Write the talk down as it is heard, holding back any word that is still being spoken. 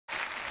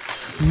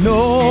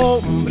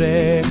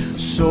Nombre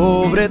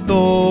sobre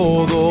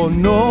todo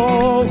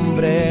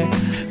nombre,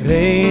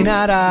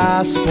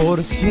 reinarás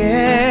por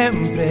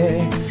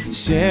siempre,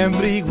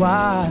 siempre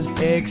igual,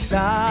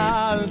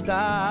 exáltale.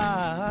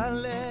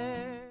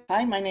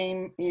 Hi, my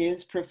name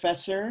is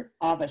Professor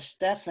Ava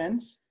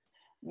Steffens,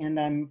 and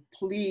I'm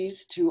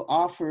pleased to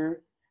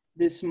offer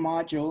this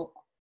module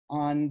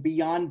on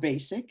Beyond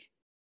Basic,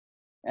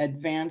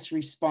 Advanced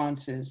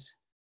Responses.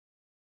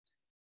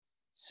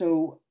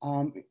 So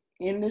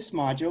in this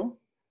module,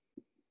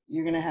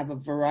 you're going to have a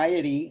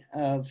variety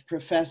of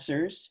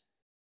professors,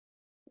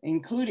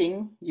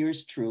 including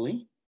yours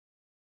truly.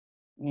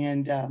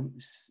 And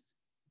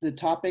the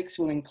topics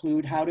will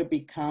include how to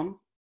become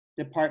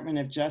Department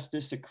of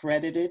Justice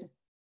accredited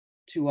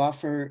to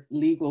offer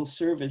legal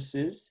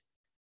services.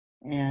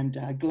 And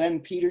Glenn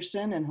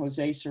Peterson and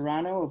Jose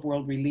Serrano of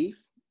World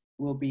Relief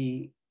will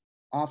be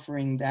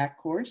offering that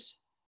course.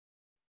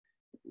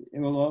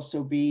 There will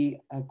also be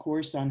a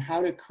course on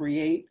how to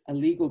create a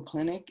legal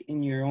clinic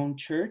in your own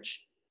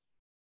church.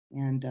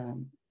 And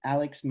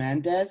Alex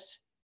Mendez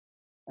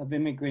of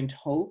Immigrant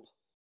Hope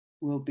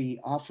will be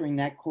offering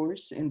that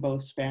course in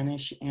both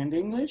Spanish and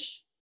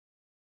English.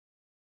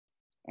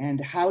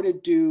 And how to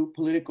do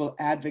political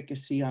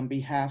advocacy on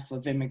behalf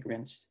of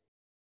immigrants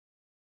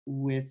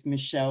with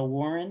Michelle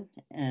Warren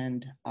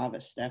and Ava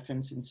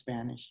Steffens in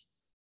Spanish.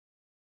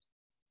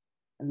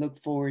 I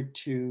look forward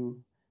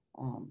to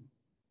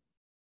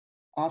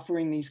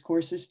offering these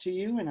courses to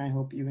you, and I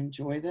hope you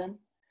enjoy them.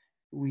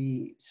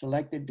 We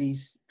selected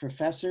these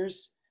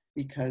professors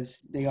because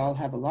they all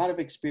have a lot of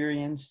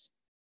experience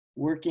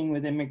working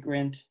with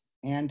immigrant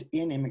and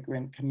in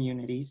immigrant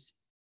communities,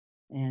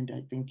 and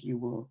I think you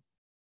will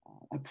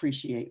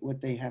appreciate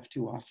what they have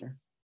to offer.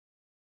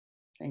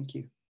 Thank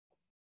you.